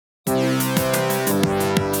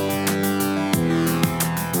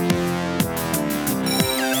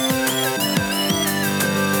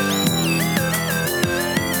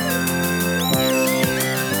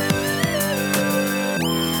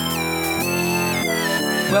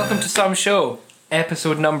Welcome to Some Show,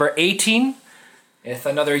 episode number 18. It's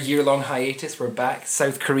another year-long hiatus. We're back,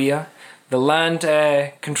 South Korea, the land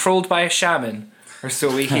controlled by a shaman, or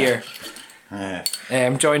so we hear.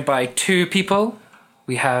 I'm joined by two people.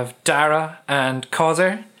 We have Dara and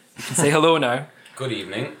Kozer. You can say hello now. Good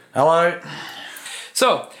evening. Hello.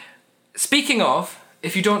 So, speaking of,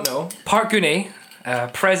 if you don't know, Park Geun-hye,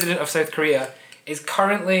 president of South Korea, is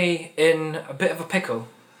currently in a bit of a pickle.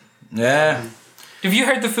 Yeah. Have you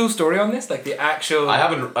heard the full story on this? Like the actual... I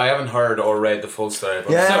haven't heard or read the full story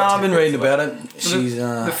about Yeah, it. no, I've been reading about it. She's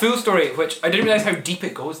the full story, which I didn't realise how deep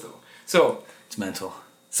it goes though. So it's mental.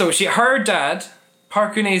 So her dad,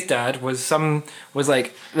 Park Geun-hye's dad, was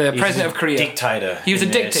like the president of Korea. Dictator. He was a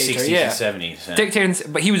dictator, 60s yeah. and 70s. Yeah. Dictator,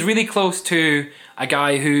 but he was really close to a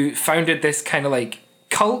guy who founded this kind of like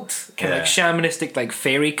cult, kind of like shamanistic, like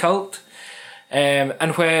fairy cult.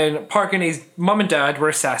 And when Park Geun-hye's mum and dad were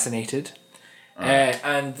assassinated,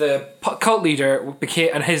 and the cult leader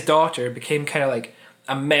and his daughter became kind of like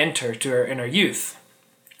a mentor to her in her youth.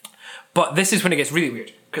 But this is when it gets really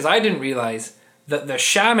weird, because I didn't realise that the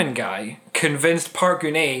shaman guy convinced Park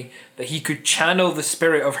Geun-hye that he could channel the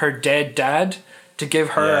spirit of her dead dad to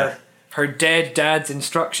give her her dead dad's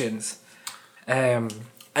instructions. And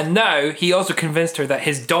now he also convinced her that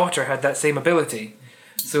his daughter had that same ability.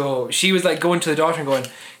 So she was like going to the daughter and going,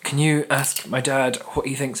 "Can you ask my dad what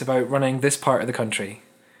he thinks about running this part of the country?"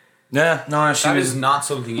 Yeah, no, That is not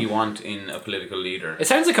something you want in a political leader. It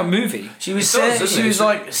sounds like a movie. She was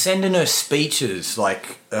like sending her speeches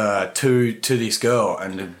like to this girl,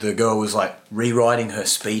 and the girl was like rewriting her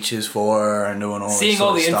speeches for her and doing all seeing this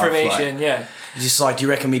all the stuff, information. like, yeah. Just like, do you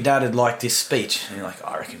reckon me dad would like this speech? And you're like,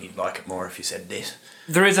 I reckon he'd like it more if you said this.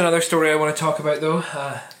 There is another story I want to talk about though.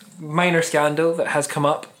 Minor scandal that has come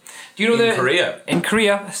up. Do you know in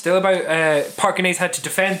Korea, still about Park Geun-hye's had to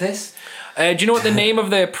defend this. Do you know what the name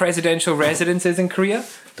of the presidential residence is in Korea?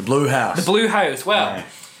 The Blue House. The Blue House. Well,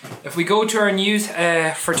 if we go to our news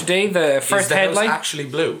for today, the first is the headline house actually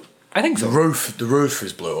blue? I think so. The roof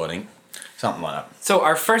is blue, I think. Something like that. So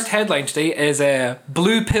our first headline today is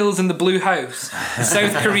blue pills in the Blue House. The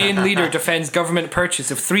South Korean leader defends government purchase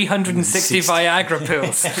of 360 Viagra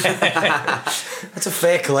pills. That's a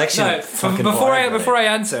fair collection. Now, of fucking before I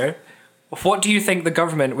answer, what do you think the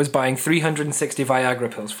government was buying 360 Viagra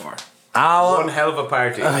pills for? One hell of a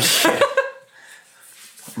party. Shit.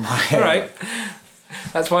 All right.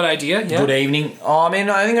 That's one idea. Yeah. Good evening. Oh, I mean,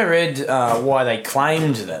 I think I read why they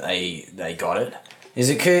claimed that they got it. Is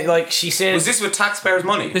it like she said? Was this with taxpayers'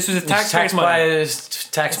 money? This was a taxpayers' money.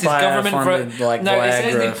 Taxpayer funded like now, Viagra.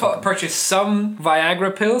 it says they purchased some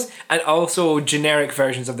Viagra pills and also generic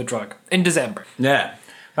versions of the drug in December. Yeah.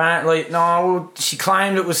 Apparently, she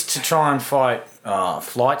claimed it was to try and fight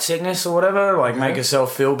flight sickness or whatever, like make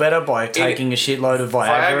herself feel better by taking a shitload of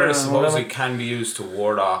Viagra. Viagra supposedly can be used to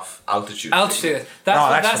ward off altitude. Altitude.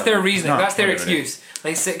 That's their reasoning. That's their excuse.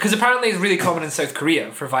 They say, because apparently it's really common in South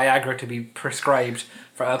Korea for Viagra to be prescribed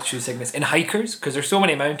for altitude sickness in hikers, because there's so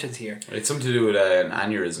many mountains here. It's something to do with an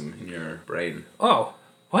aneurysm in your brain. Oh,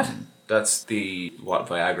 what? That's what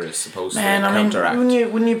Viagra is supposed to counteract.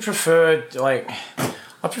 Wouldn't you prefer, like...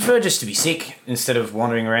 I prefer just to be sick instead of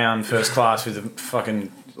wandering around first class with a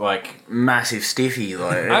fucking, like, massive stiffy.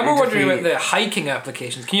 Like, I'm wondering about the hiking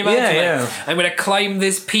applications. Can you imagine? I'm going to climb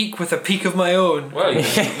this peak with a peak of my own. Well, you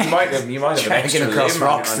might have an extra across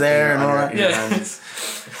rocks there and all that. Yeah.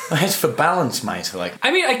 It's for balance, mate. Like,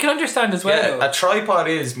 I mean, I can understand as well. Yeah, though. a tripod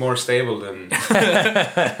is more stable than...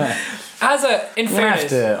 In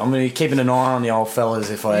fairness, I'm going to be keeping an eye on the old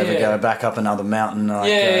fellas if I ever go back up another mountain.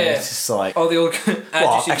 Like, it's just like... all the old...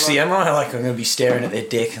 well, actually, am I? Like, I'm going to be staring at their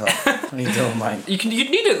dick. Like, what are you doing, mate?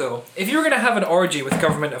 You'd need it, though. If you were going to have an orgy with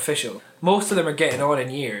government official, most of them are getting on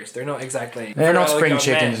in years. They're not exactly... They're not spring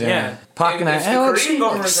chickens, yeah. Parking if the Korean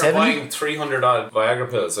government like are buying 300 odd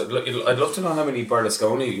Viagra pills, I'd love to know how many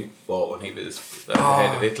Berlusconi bought when he was the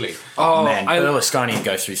head of Italy. Oh man, Berlusconi would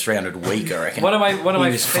go through 300 a week, I reckon. One of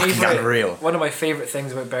my favorite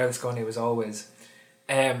things about Berlusconi was always,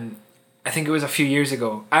 I think it was a few years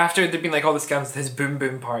ago, after there'd been like all the scams with his boom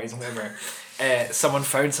boom parties and whatever, someone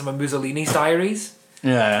found some of Mussolini's diaries.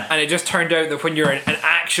 Yeah. And it just turned out that when you're an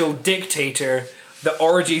actual dictator, the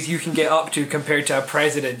orgies you can get up to compared to a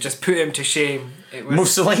president just put him to shame. It was,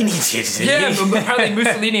 Mussolini did. Yeah, but apparently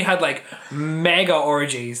Mussolini had like mega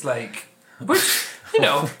orgies, like, which, you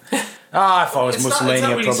know. If I was Mussolini,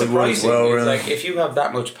 I probably would as well. Really. Like, if you have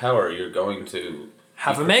that much power, you're going to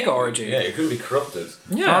have a mega orgy. Yeah, you're going to be corrupted.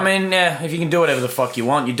 Yeah. I mean, if you can do whatever the fuck you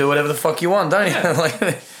want, you do whatever the fuck you want, don't you?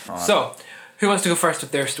 Yeah. So, who wants to go first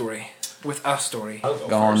with their story? with a story. I'll go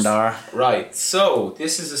Go on, first. Dara. Right, so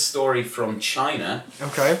this is a story from China.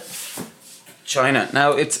 Okay. China.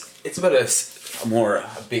 Now it's about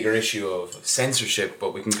a bigger issue of censorship,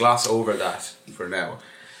 but we can gloss over that for now.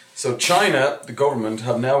 So China, the government,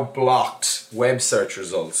 have now blocked web search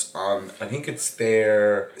results on, I think it's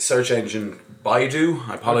their search engine Baidu.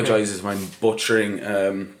 I apologise if I'm butchering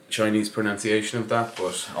Chinese pronunciation of that,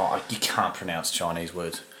 but Oh, you can't pronounce Chinese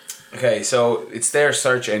words. okay, so it's their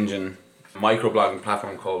search engine microblogging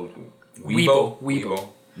platform called Weibo.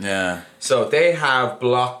 Yeah. So they have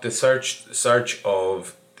blocked the search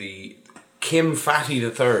of the Kim Fatty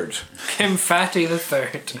III. Kim Fatty the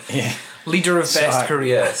Third, Yeah. leader of Best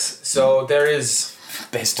Korea. Yes. So there is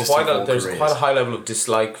Bestest quite of all there's careers. quite a high level of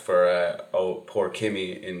dislike for poor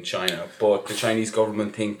Kimmy in China, but the Chinese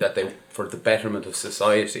government think that they, for the betterment of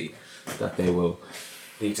society, that they will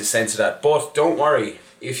need to censor that. But don't worry,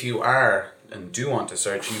 if you are and do want to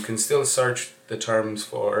search, you can still search the terms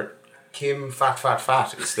for Kim Fat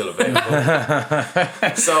is still available.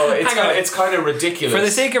 So it's kind of ridiculous. For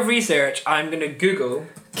the sake of research, I'm going to Google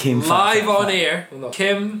Kim live Fat, on Fat. air. Well, no,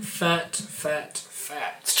 Kim Fat.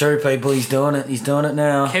 It's true, people. He's doing it. He's doing it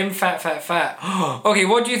now. Kim Fat. Okay,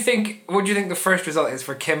 what do you think? What do you think the first result is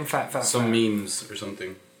for Kim Fat? some memes or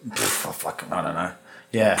something. I don't know.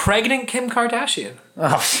 Yeah. Pregnant Kim Kardashian.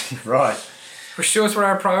 Oh, right. Which shows where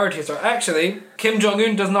our priorities are. Actually, Kim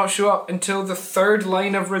Jong-un does not show up until the third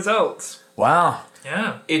line of results. Wow.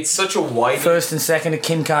 Yeah. It's such a widely First and second of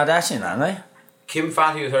Kim Kardashian, aren't they? Kim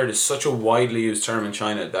Fatty III is such a widely used term in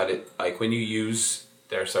China that it, like, when you use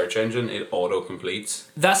their search engine, it auto completes.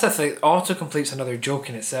 That's the thing. Autocomplete's another joke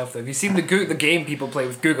in itself, though. Have you seen the game people play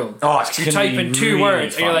with Google? Oh, it's You gonna type be in two really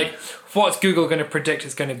words, and you're funny. like, what's Google going to predict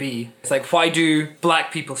it's going to be? It's like, why do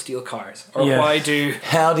black people steal cars? Or Yeah. why do...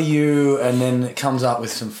 How do you... And then it comes up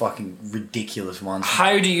with some fucking ridiculous ones.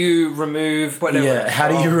 How do you remove whatever? Yeah, how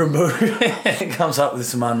do you remove... It comes up with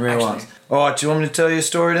some unreal Actually- ones. Alright, do you want me to tell you a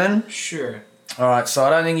story then? Sure. Alright, so I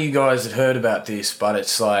don't think you guys had heard about this, but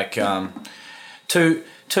it's like two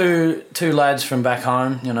lads from back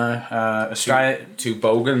home, you know, Australia... Two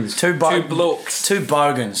bogans. Two blokes. Two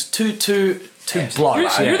bogans. Two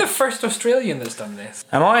blokes. You're yeah. the first Australian that's done this.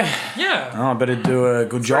 Am I? Yeah. Oh, I better do a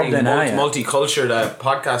good job then, eh? Multicultural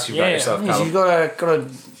podcast you've got Yeah. yourself, Yes, Callum. you've got a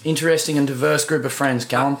interesting and diverse group of friends,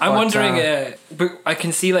 Callum. I'm but, wondering, but I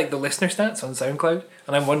can see like the listener stats on SoundCloud,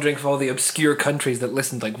 and I'm wondering if all the obscure countries that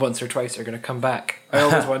listened like once or twice are going to come back. I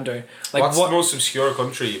always wonder. Like What's the most obscure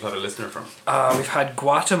country you've had a listener from? We've had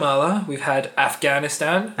Guatemala, we've had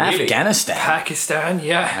Afghanistan, Really? Afghanistan. Pakistan.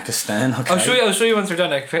 Yeah. Pakistan, okay. I'll show you once we're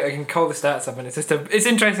done. I can call the stats up, and it's just it's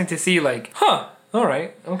interesting to see like, huh, all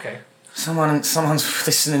right, okay. Someone's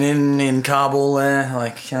listening in Kabul there,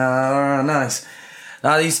 like, nice.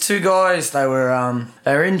 Now these two guys, they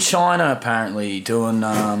were in China apparently doing,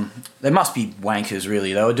 they must be wankers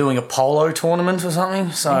really, they were doing a polo tournament or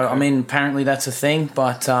something, so Okay. I mean apparently that's a thing,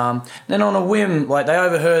 but then on a whim, like they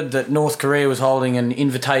overheard that North Korea was holding an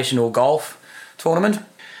invitational golf tournament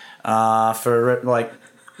for like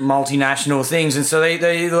multinational things, and so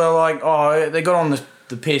they were like, oh, they got on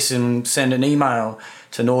the piss and sent an email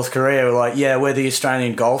to North Korea, like, yeah, we're the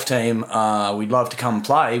Australian golf team, we'd love to come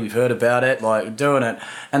play, we've heard about it, like, doing it.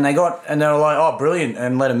 And they were like, oh, brilliant,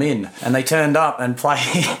 and let them in. And they turned up and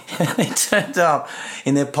they turned up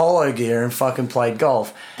in their polo gear and fucking played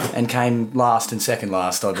golf and came last and second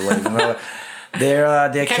last, I believe. And their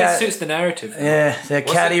Kind of suits the narrative. yeah, their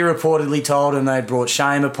caddy reportedly told them they'd brought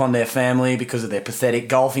shame upon their family because of their pathetic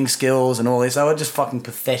golfing skills and all this. They were just fucking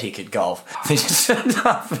pathetic at golf. They just turned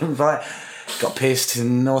up and got pissed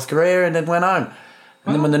in North Korea and then went home.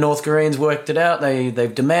 And then when the North Koreans worked it out,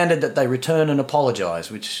 they've demanded that they return and apologise,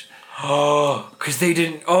 which... Oh, because they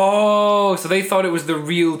didn't. Oh, so they thought it was the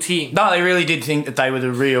real team. No, they really did think that they were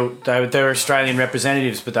the real... They were Australian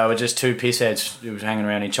representatives, but they were just two pissheads who was hanging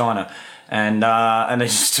around in China. And they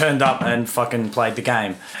just turned up and fucking played the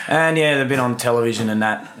game. And yeah, they've been on television and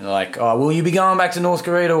that. Like, oh, will you be going back to North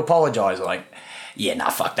Korea to apologise? Like, yeah, nah,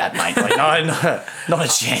 fuck that, mate. Like, no, not a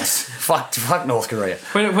chance. Fuck North Korea.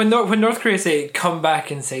 When North Korea say come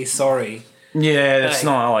back and say sorry, Yeah, that's Like-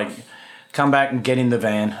 not like... Come back and get in the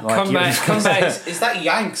van. Like, come back. Is that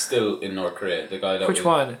Yank still in North Korea? The guy that Which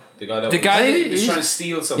one? The guy that The guy that- was trying to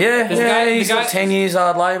steal something. Yeah, There's a guy- he's the got guy- 10 years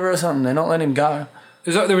hard labour or something. They're not letting him go.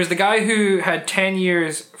 There was the guy who had 10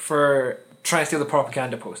 years for trying to steal the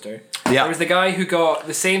propaganda poster. Yeah. There was the guy who got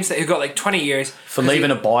the same who got like 20 years For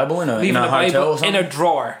leaving a Bible in a leaving hotel Bible or something. in a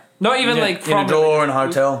drawer. Not even like in a drawer in a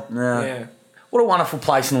hotel. Yeah. Yeah. What a wonderful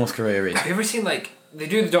place North Korea is. Have you ever seen like they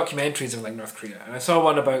do the documentaries of like North Korea, and I saw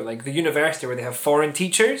one about like the university where they have foreign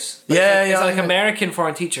teachers. Like, Yeah, it's yeah, like yeah. American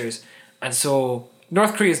foreign teachers, And so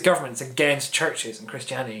North Korea's government's against churches and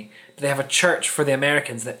Christianity. But they have a church for the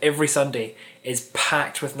Americans that every Sunday is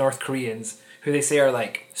packed with North Koreans who they say are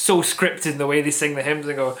like so scripted in the way they sing the hymns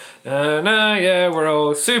and go, nah, yeah, we're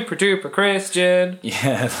all super duper Christian.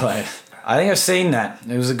 Yeah, like, I think I've seen that.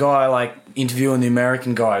 There was a guy like interviewing the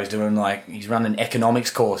American guy who's doing like, he's running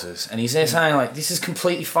economics courses, and he's there saying like, this is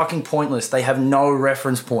completely fucking pointless. They have no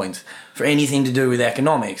reference point for anything to do with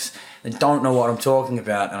economics. They don't know what I'm talking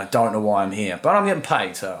about, and I don't know why I'm here. But I'm getting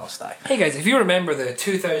paid, so I'll stay. Hey guys, if you remember the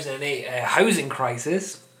 2008 housing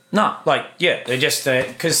crisis. No, like, yeah, they're just,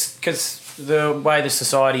 because the way the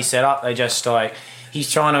society's set up, they just like,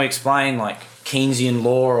 he's trying to explain like Keynesian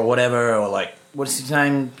law or whatever, or like, what's his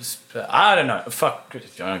name? I don't know. Fuck, I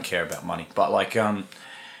don't care about money. But like, trying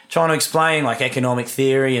to explain like economic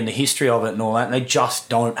theory and the history of it and all that, and they just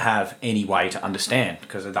don't have any way to understand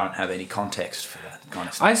because they don't have any context for that kind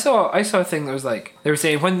of stuff. I saw a thing that was like, they were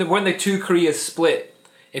saying when the two Koreas split,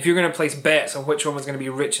 if you're going to place bets on which one was going to be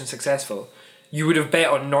rich and successful, you would have bet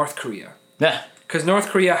on North Korea. Yeah. Because North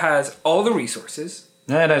Korea has all the resources.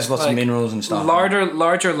 Yeah, there's lots like, of minerals and stuff. Larger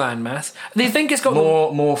landmass. They think it's got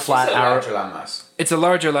more flat. It's a larger landmass. It's a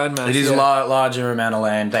larger landmass. It is a larger amount of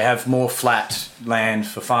land. They have more flat land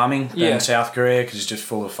for farming than South Korea because it's just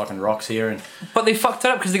full of fucking rocks here. But they fucked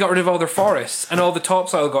it up because they got rid of all their forests and all the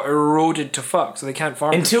topsoil got eroded to fuck, so they can't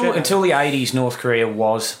farm. Until the 80s, North Korea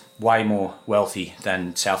was way more wealthy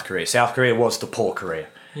than South Korea. South Korea was the poor Korea.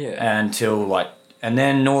 Yeah. And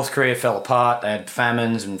then North Korea fell apart. They had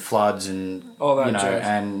famines and floods and all that jazz.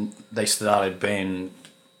 And they started being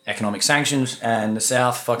economic sanctions, and the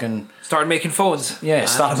South fucking started making phones. Yeah,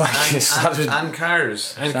 started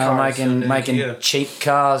cars. making cheap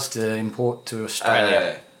cars to import to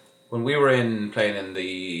Australia. When we were playing in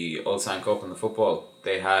the Ulsan Cup in the football,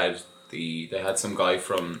 they had some guy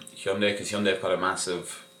from Hyundai, because Hyundai have got a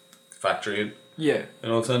massive factory in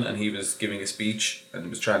Ulsan, and he was giving a speech and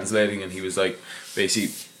was translating, and he was like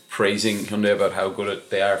basically praising Hyundai about how good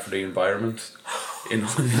they are for the environment in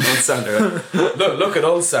Ulsan. Look at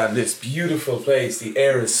Ulsan, this beautiful place. The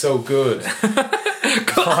air is so good.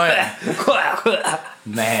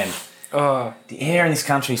 Man, the air in this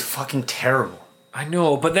country is fucking terrible. I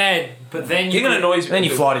know, but then you're gonna noise. Then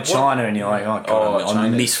you fly to China and you're like, oh god, I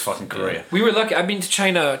miss fucking Korea. Yeah. We were lucky. I've been to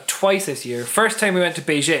China twice this year. First time we went to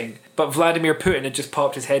Beijing, but Vladimir Putin had just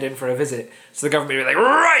popped his head in for a visit. So the government were like,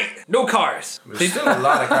 right, no cars. There's still a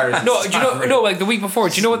lot of cars. No, do you know? No, like the week before.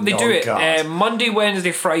 Do you know what they do it? Cars. Monday,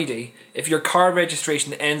 Wednesday, Friday. If your car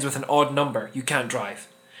registration ends with an odd number, you can't drive.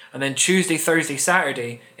 And then Tuesday, Thursday,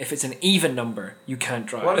 Saturday, if it's an even number, you can't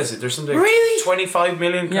drive. What is it? There's something really 25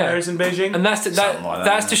 million cars in Beijing, and that's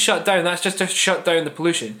to shut down. That's just to shut down the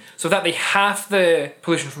pollution, so that they half the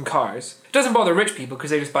pollution from cars. It doesn't bother rich people because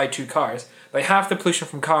they just buy 2 cars. But half the pollution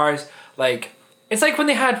from cars, like it's like when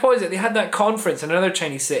they had They had that conference in another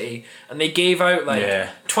Chinese city, and they gave out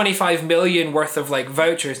 25 million worth of like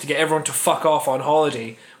vouchers to get everyone to fuck off on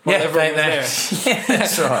holiday. Everyone was there. Yeah,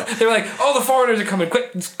 that's right. They were like, all the foreigners are coming,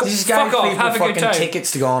 quick, fuck off, have a good time.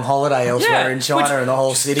 Tickets to go on holiday elsewhere in China, and the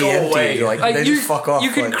whole city empty. You're like they just fuck off. You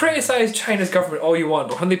can criticise China's government all you want,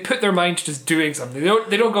 but when they put their mind to just doing something,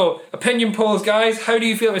 they don't go, opinion polls, guys, how do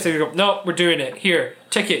you feel? They go, no, we're doing it. Here,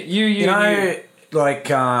 ticket, you. Like,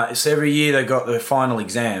 so every year they got the final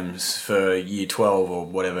exams for year 12 or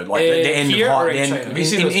whatever. Like the end here of high, or in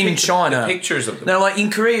China? In China. The pictures of them. No, like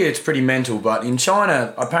in Korea it's pretty mental, but in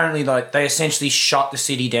China apparently like they essentially shut the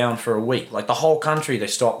city down for a week. Like the whole country they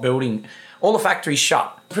stopped building. All the factories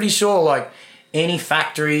shut. Pretty sure like any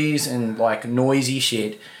factories and like noisy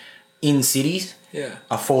shit in cities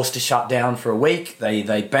are forced to shut down for a week. They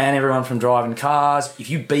ban everyone from driving cars. If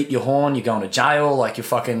you beat your horn, you're going to jail. Like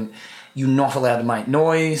you're not allowed to make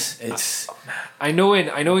noise. It's. I know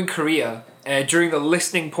in Korea, during the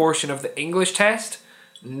listening portion of the English test,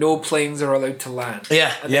 no planes are allowed to land.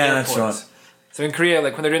 Yeah, at the that's airports. right. So in Korea,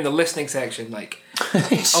 like when they're doing the listening section, like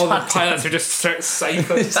all the pilots are just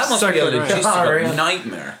cycling. That must be a logistical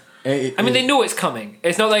nightmare. I mean, they know it's coming.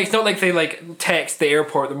 It's not like they like text the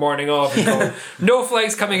airport the morning of and go, no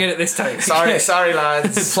flights coming in at this time. Sorry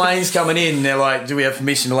lads. Planes coming in. They're like, do we have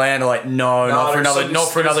permission to land? They're like, no,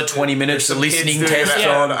 not for another 20 minutes. The listening test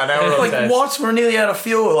on. An hour like test. what? We're nearly out of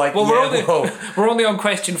fuel. Like, well, we're only on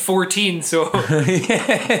question 14, so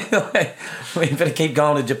like, we better keep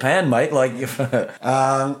going to Japan, mate. Like,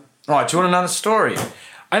 all right. Do you want another story?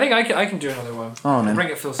 I think I can do another one. Oh man, bring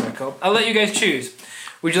it full circle. I'll let you guys choose.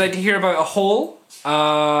 Would you like to hear about a hole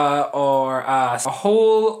or a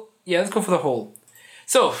hole? Yeah, let's go for the hole.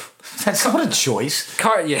 So that's not a choice.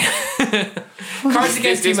 Cards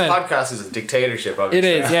Against This Humanity. podcast is a dictatorship. It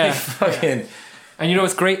is, yeah. Fucking. And you know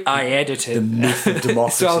what's great? I edited. The myth of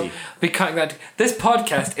democracy. So I'll be cutting that. This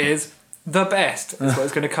podcast is the best. That's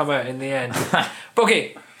what's going to come out in the end. But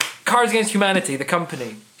okay, Cards Against Humanity, the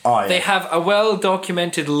company. Oh, yeah. They have a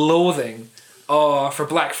well-documented loathing for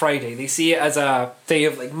Black Friday. They see it as a day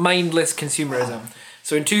of like mindless consumerism.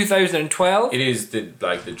 So in 2012... It is the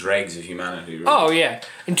dregs of humanity. Really. Oh, yeah.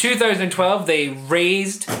 In 2012, they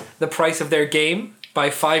raised the price of their game by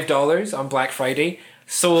 $5 on Black Friday.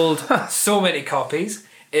 Sold so many copies.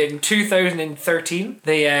 In 2013,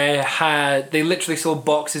 they literally sold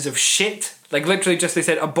boxes of shit. Like literally just they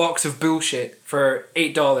said a box of bullshit for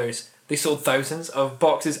 $8. They sold thousands of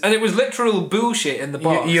boxes, and it was literal bullshit in the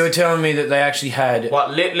box. You were telling me that they actually had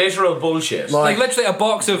What literal bullshit? like literally a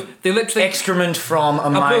box of they literally excrement from a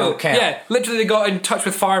male cow. Yeah, literally they got in touch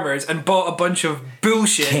with farmers and bought a bunch of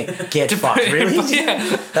bullshit. Get fucked, really?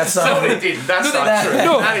 Yeah. That's No, not. they didn't. That's not that- true.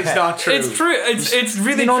 no. That is not true. It's true. It's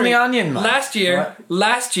really Been true. on the onion, mate. Last year,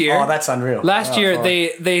 Oh, that's unreal. Last year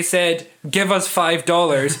fine. they said give us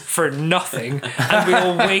 $5 for nothing and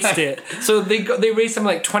we'll waste it. So they raised something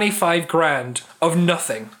like 25 grand of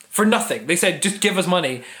nothing. For nothing. They said just give us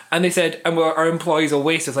money, and they said and our employees will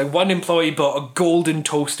waste it. Like one employee bought a golden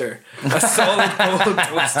toaster, a solid gold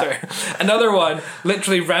toaster. Another one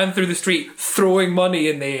literally ran through the street throwing money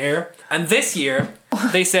in the air. And this year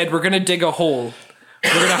they said we're gonna dig a hole.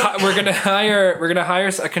 We're gonna hire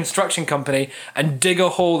a construction company and dig a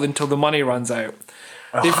hole until the money runs out.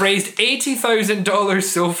 They've raised $80,000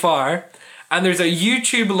 so far, and there's a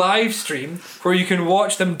YouTube live stream where you can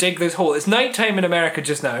watch them dig this hole. It's nighttime in America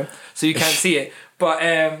just now, so you can't see it. But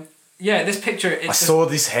yeah, this picture. I saw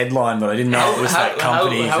this headline, but I didn't know it was that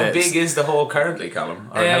company. How big is the hole currently,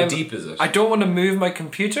 Callum? Or how deep is it? I don't want to move my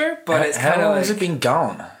computer, but it's kind How of long like, has it been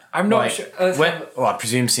going? I'm not Like, sure. I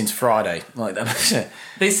presume since Friday. Like that.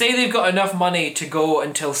 They say they've got enough money to go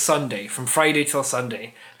until Sunday, from Friday till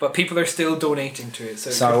Sunday, but people are still donating to it. So,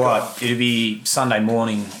 it could So go what? up. It'd be Sunday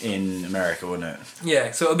morning in America, wouldn't it?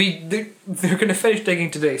 Yeah, so it'll be they're going to finish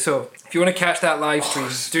digging today. So if you want to catch that live stream,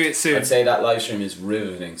 do it soon. I'd say that live stream is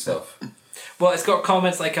riveting stuff. Well, it's got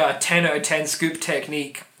comments like a 10 out of 10 scoop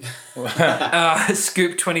technique,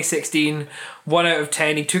 scoop 2016, 1 out of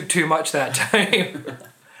 10. He took too much that time.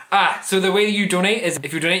 So the way you donate is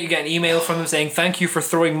if you donate, you get an email from them saying thank you for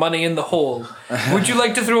throwing money in the hole. Would you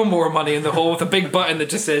like to throw more money in the hole, with a big button that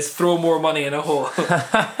just says throw more money in a hole?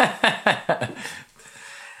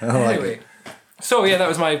 Anyway, so yeah, that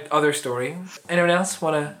was my other story. Anyone else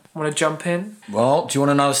wanna jump in? Well, do you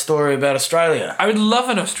want another story about Australia? I would love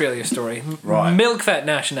an Australia story. Right. Milk that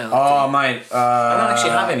nationality. Oh, mate. I don't actually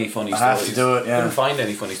have any funny I stories. have to do it, yeah. I couldn't find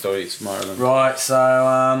any funny stories from Ireland. Right,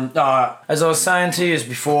 so as I was saying to you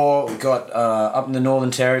before, we got up in the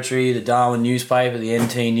Northern Territory, the Darwin newspaper, the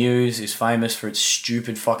NT News, is famous for its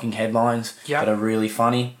stupid fucking headlines Yep. that are really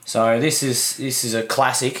funny. So this is a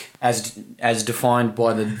classic as defined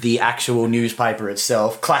by the actual newspaper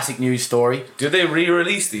itself. Classic news story. Do they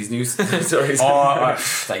re-release these news stories?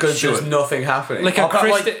 They Because should. there's nothing happening. Like a I've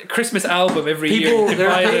got, Christmas album every People, year. You can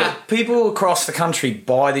buy it. people across the country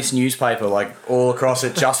buy this newspaper like all across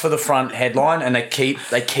it just for the front headline, and they keep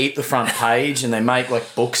the front page, and they make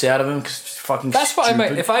like books out of them because it's fucking. That's what I stupid.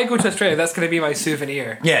 might. If I go to Australia, that's going to be my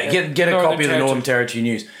souvenir. Yeah, get a Northern copy of the Northern Territory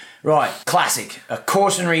News. Right, classic, a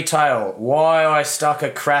cautionary tale. Why I stuck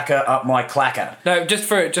a cracker up my clacker. Now, just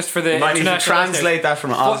for the Might need to international translate that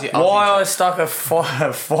from Aussie. Why I stuck a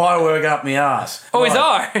firework up my ass. listeners. Oh, it's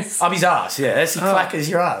Right. ours. Up his ass, yeah. That's your clacker's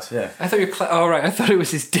your ass, yeah. I thought you. Oh right, I thought it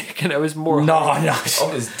was his dick, and it was more. No. Up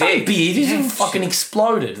his dick. It isn't fucking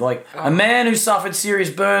exploded. Like a man who suffered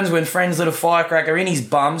serious burns when friends lit a firecracker in his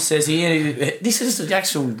bum says this is the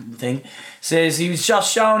actual thing. Says he was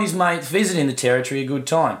just showing his mates visiting the territory a good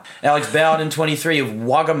time. Alex Bowden, 23 of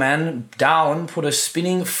Waggaman, Darwin, put a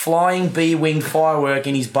spinning flying bee-winged firework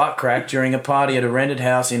in his butt crack during a party at a rented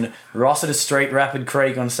house in Rossiter Street, Rapid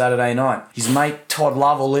Creek on Saturday night. His mate Todd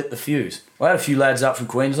Lovell lit the fuse. I had a few lads up from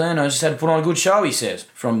Queensland. I just had to put on a good show, he says.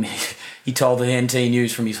 He told the NT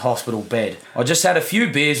News from his hospital bed. I just had a few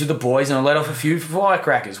beers with the boys and I let off a few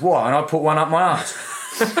firecrackers. Why? And I put one up my arse.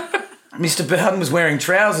 Mr. Bowden was wearing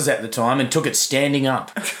trousers at the time and took it standing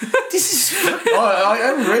up. This is... I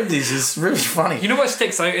haven't read this. It's really funny. You know what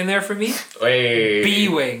sticks out in there for me? Wait.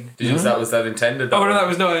 B-wing. Did you was that intended? Oh no, that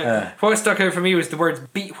was not. Yeah. What stuck out for me was the words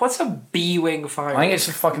B. What's a B-wing fire? I think it's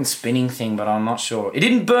a fucking spinning thing, but I'm not sure. It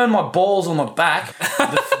didn't burn my balls or my back,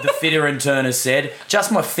 the fitter and turner said.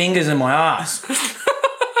 Just my fingers and my ass.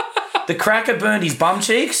 The cracker burned his bum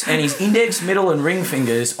cheeks and his index, middle, and ring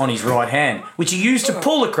fingers on his right hand, which he used to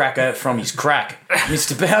pull the cracker from his crack.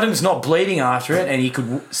 Mr. Bowden's not bleeding after it,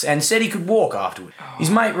 and said he could walk afterward. His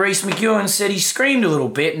mate Reese McEwen said he screamed a little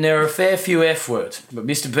bit, and there were a fair few F words, but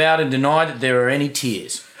Mr. Bowden denied that there were any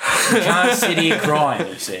tears. "You can't sit here crying,"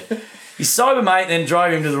 he said. His sober mate then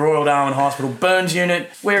drove him to the Royal Darwin Hospital Burns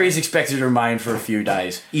unit, where he's expected to remain for a few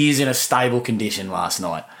days. He is in a stable condition last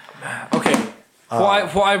night. Okay.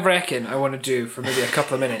 What I reckon I want to do for maybe a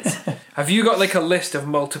couple of minutes. Have you got like a list of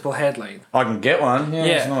multiple headlines? I can get one. Yeah.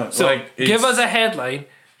 It's not, So like, give us a headline,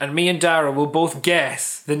 and me and Dara will both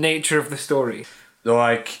guess the nature of the story.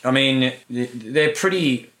 Like, I mean, they're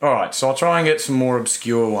pretty... Alright, so I'll try and get some more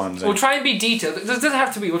obscure ones. We'll try and be detailed. It doesn't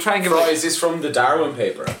have to be. We'll try and give Is this from the Darwin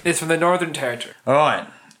paper? It's from the Northern Territory. Alright.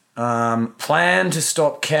 Plan to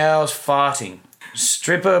stop cows farting.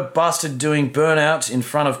 Stripper busted doing burnouts in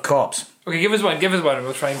front of cops. Okay, give us one, and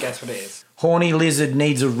we'll try and guess what it is. Horny lizard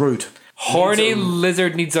needs a root. Horny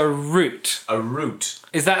lizard needs a root. A root.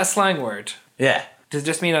 Is that a slang word? Yeah. Does it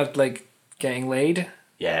just mean like getting laid?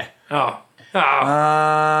 Yeah. Oh.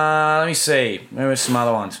 Let me see. There were some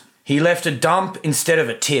other ones. He left a dump instead of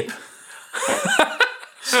a tip.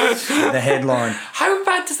 The headline. How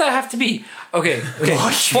bad does that have to be? Okay.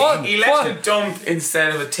 He left a dump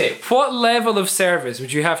instead of a tip. What level of service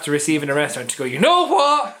would you have to receive in a restaurant to go, you know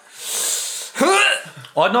what?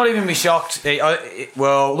 I'd not even be shocked.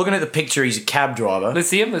 Well, looking at the picture, he's a cab driver. Let's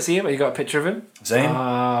see him. You got a picture of him? See him?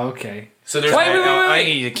 Okay. So there's Wait. I think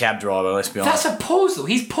he's a cab driver, let's be honest. That's a pose though.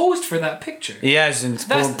 He's posed for that picture. He has, and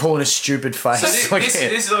pulling a stupid face. So this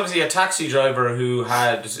is obviously a taxi driver who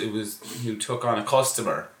took on a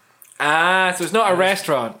customer. So it's not a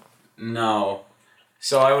restaurant. No.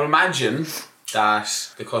 So I would imagine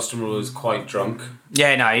that the customer was quite drunk.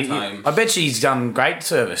 Yeah, no, I bet you he's done great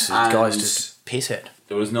service. This guy's just pisshead.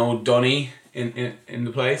 There was no dunny in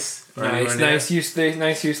the place. Nice use there.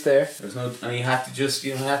 There was no, and he had to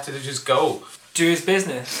just go. Do his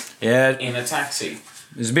business. Yeah. In a taxi.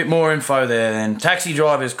 There's a bit more info there then. Taxi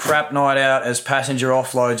driver's crap night out as passenger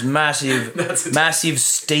offloads massive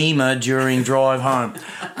steamer during drive home.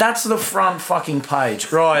 That's the front fucking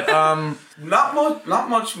page. Right, Not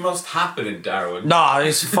much must happen in Darwin. No,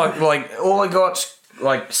 it's like all I got's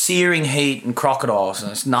like searing heat and crocodiles,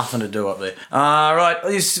 and it's nothing to do up there. Right,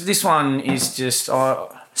 this one is just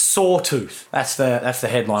sawtooth. That's the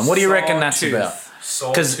headline. What do you reckon that's about?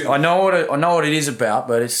 Because I know what it is about,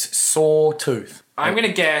 but it's sawtooth. I'm gonna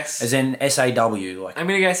guess. As in SAW, like. I'm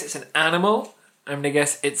gonna guess it's an animal. I'm gonna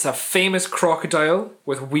guess it's a famous crocodile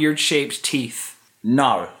with weird shaped teeth.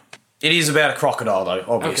 No, it is about a crocodile though,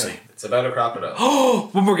 obviously. Okay. It's about a crocodile. Oh,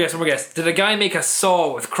 one more guess. Did a guy make a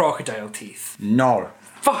saw with crocodile teeth? No.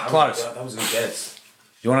 Fuck. Close. That was a guess.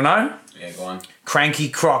 You want to know? Yeah, go on. Cranky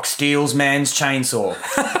croc steals man's chainsaw.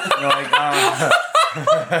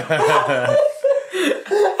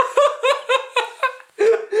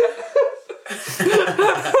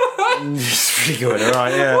 It's pretty good,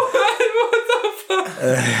 alright, yeah. What the fuck?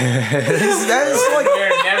 That's like,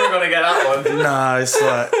 You're never gonna get that one. no, it's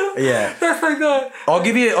like, yeah. That's like that. I'll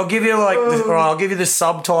give you like, I'll give you the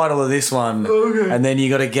subtitle of this one, and then you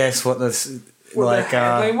got to guess what the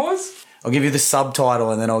headline was. I'll give you the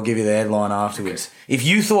subtitle, and then I'll give you the headline afterwards. Okay. If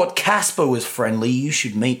you thought Casper was friendly, you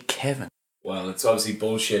should meet Kevin. Well, it's obviously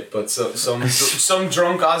bullshit, but some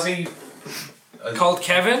drunk Aussie called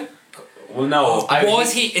Kevin. Well, no.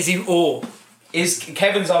 Is he? Oh, is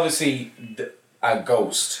Kevin's obviously a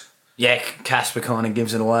ghost? Yeah, Casper kind of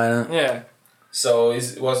gives it away, doesn't it? Yeah. So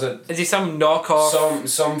is he some knockoff?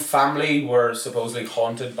 Some family were supposedly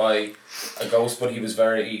haunted by a ghost, but he was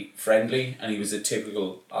very friendly, and he was a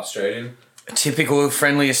typical Australian. A typical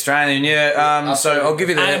friendly Australian, yeah. So I'll give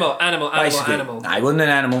you the animal. No, he wasn't an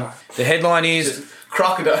animal. The headline is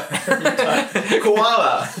crocodile,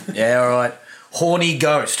 koala. Yeah, all right. Horny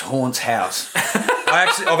ghost haunts house.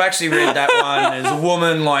 I've actually read that one. There's a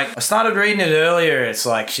woman, like, I started reading it earlier. It's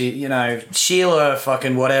like Sheila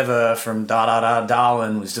fucking whatever from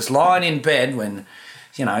Darwin was just lying in bed when,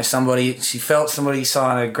 she felt somebody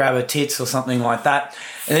trying to grab her tits or something like that.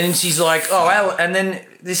 And then she's like, oh, well, and then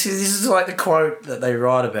this is like the quote that they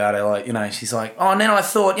write about her, like, she's like, oh, and then I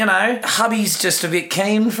thought, hubby's just a bit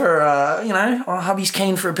keen for, hubby's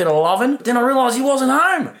keen for a bit of loving. Then I realised he wasn't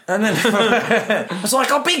home. And then I was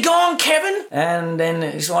like, I'll be gone, Kevin. And then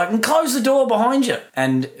he's like, and close the door behind you.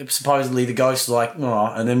 And supposedly the ghost was like,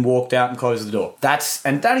 oh, and then walked out and closed the door. That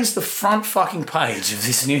is the front fucking page of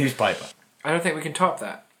this newspaper. I don't think we can top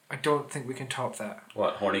that.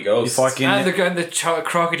 What, horny ghosts? If I can... And the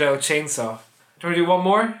crocodile chainsaw. Do you want to do one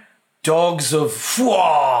more? Dogs of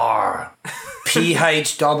War.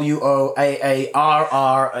 PHWOAARR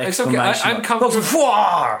It's okay. exclamation I'm mark. comfortable. Dogs of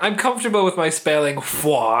War. I'm comfortable with my spelling.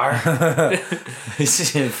 War.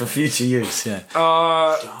 This is for future use. Yeah.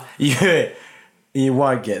 Uh, You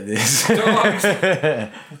won't get this. dogs.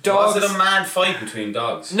 Was it a mad fight between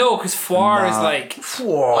dogs? No, because foire is Nah. like.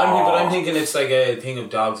 I'm thinking it's like a thing of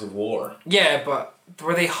dogs of war. Yeah, but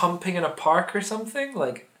were they humping in a park or something?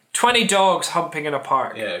 Like 20 dogs humping in a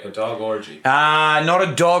park. Yeah, like a dog orgy. Not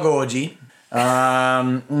a dog orgy.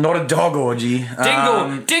 Not a dog orgy.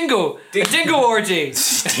 Dingo orgy.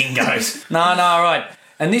 Dingoes. No, right.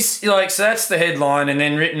 And this, like, so that's the headline, and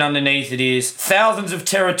then written underneath it is, thousands of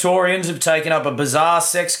Territorians have taken up a bizarre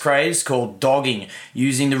sex craze called dogging,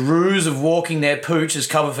 using the ruse of walking their pooch as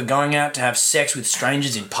cover for going out to have sex with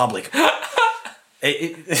strangers in public.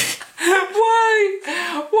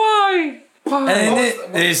 Why? And then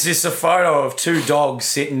there's just a photo of two dogs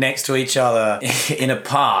sitting next to each other in a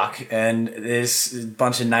park, and there's a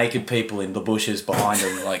bunch of naked people in the bushes behind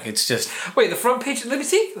them. Like, it's just... Wait, the front page. Let me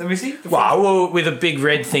see. Well, with a big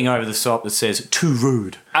red thing over the top that says, too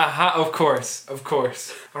rude. Aha, of course.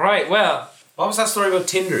 All right, well. What was that story about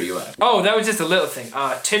Tinder you had? Oh, that was just a little thing.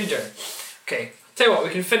 Tinder. Okay, tell you what, we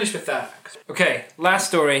can finish with that. Okay, last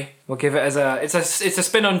story. We'll give it as it's a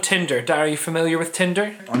spin on Tinder. Dar, are you familiar with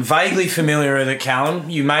Tinder? I'm vaguely familiar with it, Callum.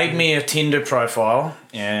 You made me a Tinder profile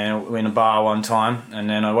in a bar one time, and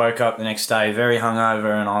then I woke up the next day very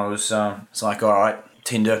hungover, and I was it's like, all right,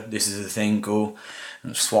 Tinder, this is the thing, cool. And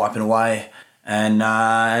I was swiping away, and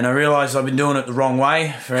I realised I've been doing it the wrong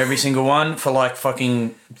way for every single one for like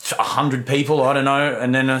fucking 100 people, I don't know,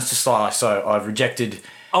 and then it's just like, so I've rejected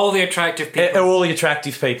all the attractive people. All the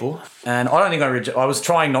attractive people. And I don't think I was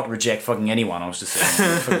trying not to reject fucking anyone. I was just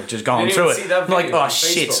just going You through didn't see it. that I'm like, video oh on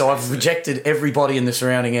shit, Facebook. so I've rejected everybody in the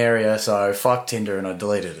surrounding area, so fuck Tinder, and I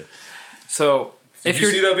deleted it. So, Did you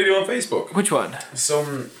see that video on Facebook? Which one?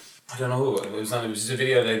 I don't know who it was. It was just a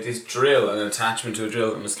video like this drill, an attachment to a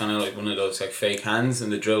drill, and it's kind of like one of those like fake hands, and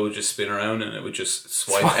the drill would just spin around and it would just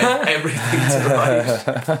swipe everything to the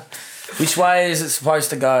right. Which way is it supposed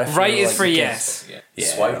to go? Right is like, for you yes. Yeah.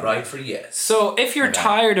 Swipe right for yes. So, if you're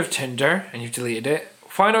tired of Tinder and you've deleted it,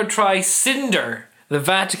 why not try Cinder, the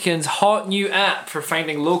Vatican's hot new app for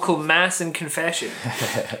finding local mass and confession?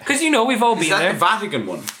 Because we've all Is been that there. the Vatican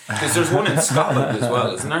one? Because there's one in Scotland as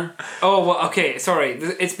well, isn't there? Oh well, okay. Sorry,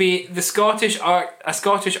 it's a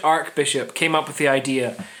Scottish archbishop came up with the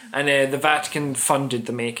idea, and the Vatican funded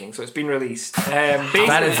the making, so it's been released.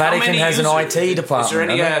 Basically, Vatican has an IT department. Is there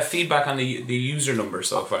any doesn't it? feedback on the user number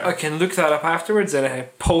so far? I can look that up afterwards and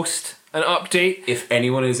post an update. If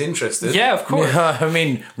anyone is interested. Yeah, of course. I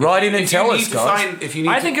mean, write in and tell us, guys.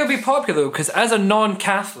 I think it'll be popular because as a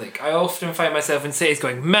non-Catholic, I often find myself in cities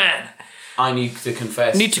going, man, I need to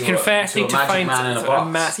confess. need to confess, to need a to magic find man in a a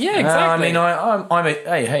box. mass. Yeah, exactly. I'm a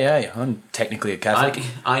hey, I'm technically a Catholic.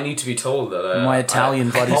 I need to be told that My Italian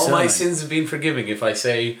buddy all my surname. sins have been forgiven if I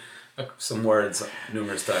say some words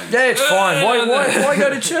numerous times. Yeah, it's fine. Why go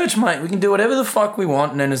to church, mate? We can do whatever the fuck we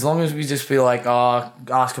want, and then as long as we just be like,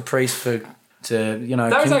 ask a priest I'm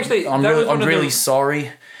really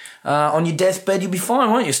sorry. On your deathbed, you'll be fine,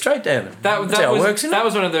 won't you? Straight to heaven. That's how it works, isn't it? That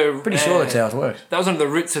was one of the. Pretty sure that's how it works. That was one of the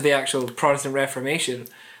roots of the actual Protestant Reformation.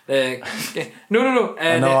 No.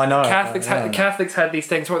 I know. Catholics had these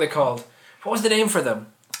things. What were they called? What was the name for them?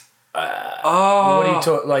 What are you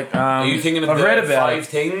talking? Like, Are you thinking of I've the read about 5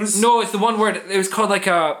 things? No, it's the one word. It was called like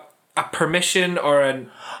a permission or an.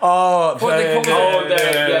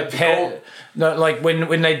 No, like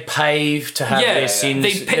when they pave to have their sins.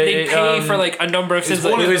 They pay for like a number of sins. It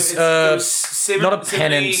Like, was not a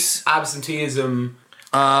penance. Absenteeism.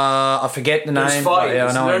 I forget the name. There's 5. But yeah,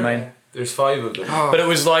 I know what you isn't there? mean. There's 5 of them. But it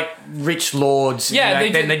was like rich lords. Yeah,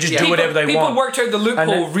 they just do whatever they people want. worked out the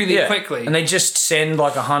loophole really quickly. And they just send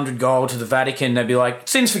like 100 gold to the Vatican. They'd be like,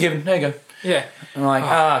 sins forgiven. There you go. Yeah. I'm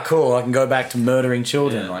like, cool. I can go back to murdering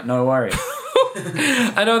children. Like, no worries.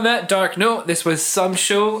 And on that dark note, this was Some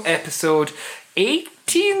Show episode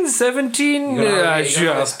 1817. You got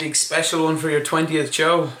this big special one for your 20th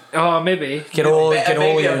show. Oh, maybe. Get all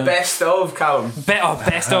Maybe your a best of, Callum.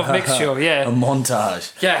 Best of mix show, a yeah.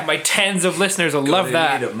 montage. Yeah, my tens of listeners will love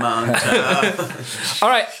that. Need a montage. All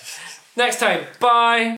right, next time. Bye.